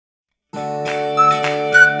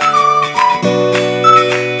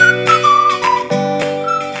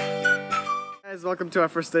welcome to our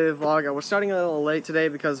first day of the vlog. We're starting a little late today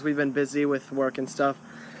because we've been busy with work and stuff.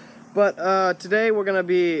 But today we're going to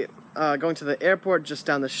be going to the airport just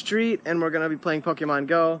down the street, and we're going to be playing Pokemon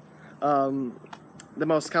Go. The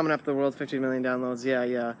most common app in the world, 50 million downloads,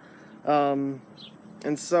 yeah.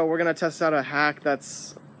 And so we're going to test out a hack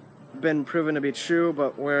that's been proven to be true,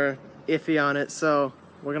 but we're iffy on it, so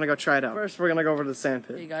we're going to go try it out. First, we're going to go over to the sand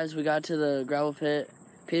pit. Hey guys, we got to the gravel pit.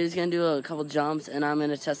 Peter's going to do a couple jumps, and I'm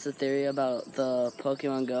going to test the theory about the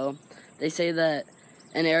Pokemon Go. They say that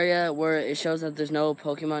an area where it shows that there's no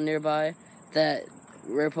Pokemon nearby, that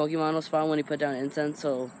rare Pokemon will spawn when you put down incense,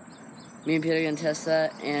 so me and Peter are going to test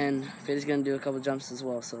that, and Peter's going to do a couple jumps as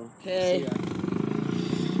well, so. Okay.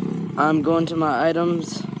 I'm going to my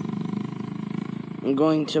items. I'm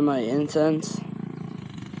going to my incense,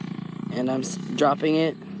 and I'm dropping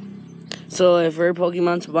it. So if rare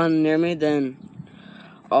Pokemon spawn near me, then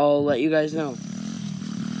I'll let you guys know.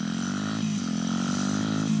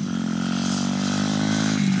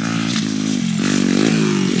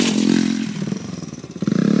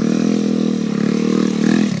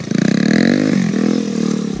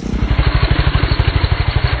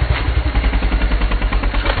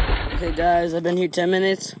 Okay guys, I've been here 10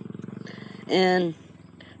 minutes, and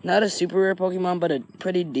not a super rare Pokemon, but a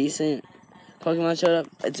pretty decent Pokemon showed up.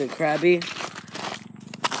 It's a Krabby.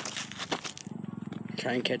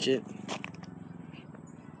 Try and catch it.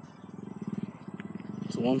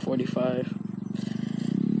 It's 145.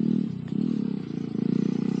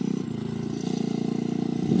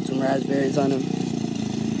 Some raspberries on him.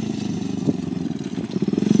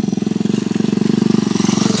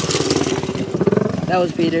 That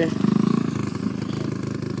was Peter.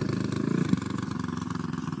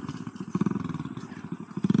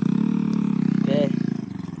 Okay.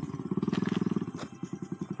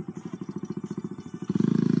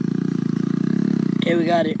 Okay, we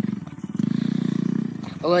got it.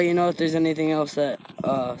 I'll let you know if there's anything else that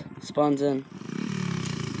spawns in.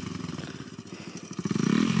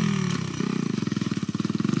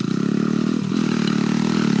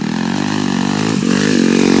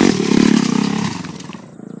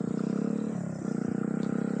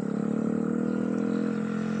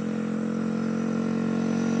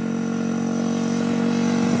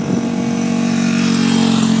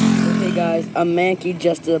 Okay guys, a Mankey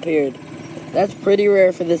just appeared. That's pretty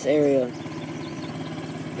rare for this area.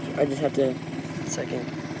 I just have to, second.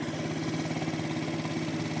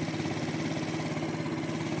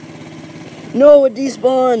 No, it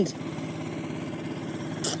despawned!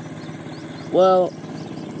 Well,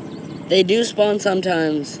 they do spawn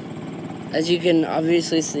sometimes, as you can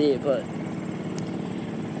obviously see, but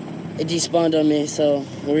it despawned on me, so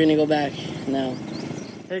we're gonna go back now.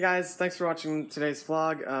 Hey guys, thanks for watching today's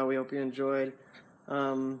vlog. We hope you enjoyed.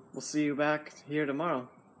 We'll see you back here tomorrow.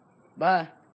 Bye.